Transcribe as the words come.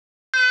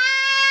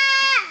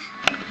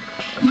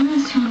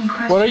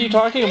What are you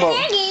talking about?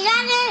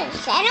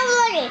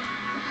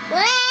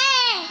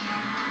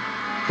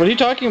 What are you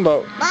talking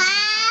about?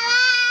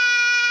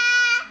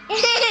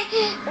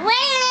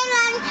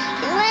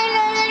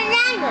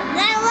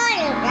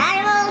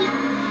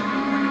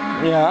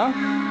 Yeah?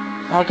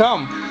 How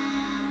come?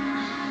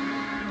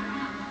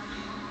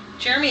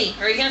 Jeremy,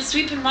 are you going to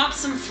sweep and mop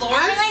some floors?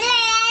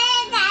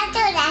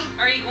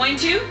 Are you going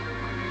to?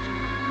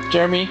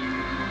 Jeremy?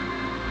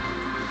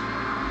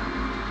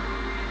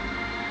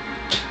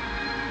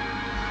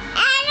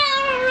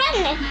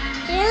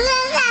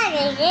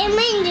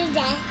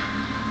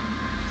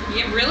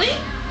 Yeah, really?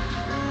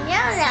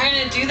 You're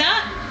going to do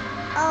that?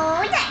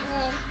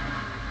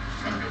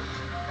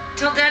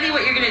 Tell Daddy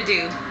what you're going to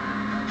do.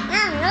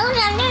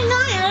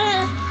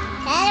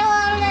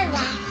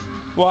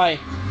 Why?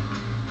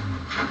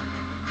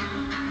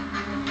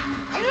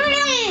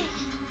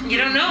 You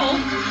don't know?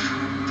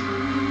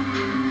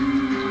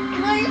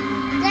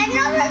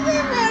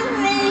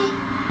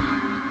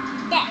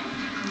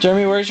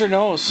 Jeremy, where's your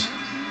nose?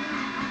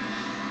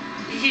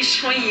 He's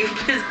showing you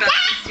his back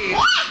to you.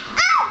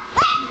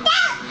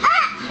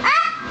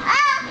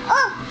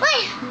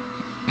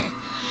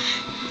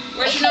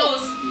 Where's your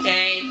nose?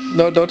 Hey.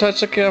 No, don't touch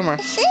the camera.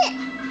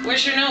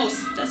 Where's your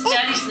nose? That's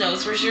Daddy's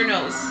nose. Where's your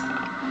nose?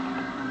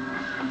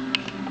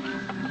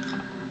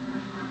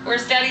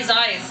 Where's Daddy's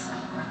eyes?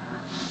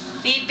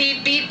 Beep,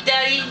 beep, beep,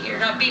 Daddy. You're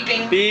not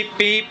beeping. Beep,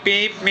 beep,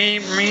 beep,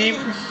 beep, beep.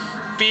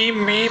 Beep,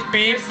 beep,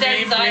 beep, Where's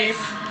Daddy's beep, eyes?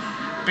 beep.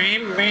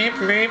 Beep, beep,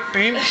 beep,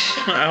 beep.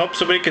 I hope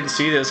somebody can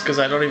see this because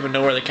I don't even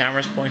know where the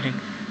camera's pointing.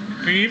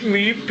 Beep,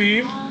 beep,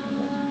 beep.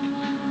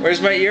 Where's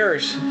my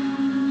ears?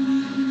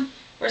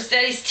 Where's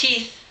Daddy's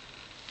teeth?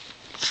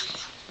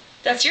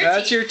 That's your teeth.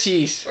 That's your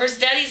teeth. Where's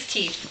Daddy's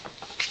teeth?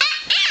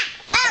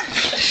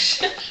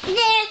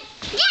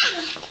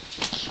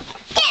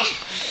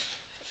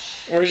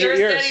 Where's your Where's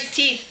ears? Daddy's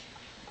teeth?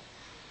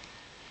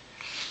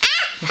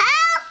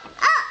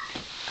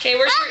 Okay,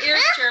 where's your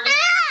ears, Jeremy?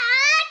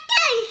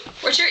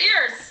 Where's your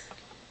ears?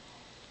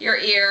 Your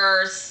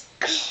ears.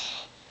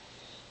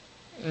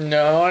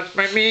 No, it's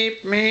my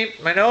beep,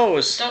 beep, my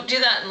nose. Don't do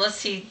that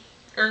unless he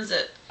earns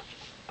it.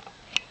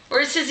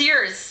 Where's his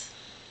ears?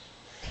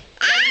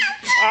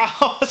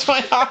 Oh, it's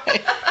my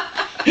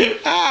eye.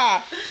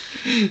 Ah.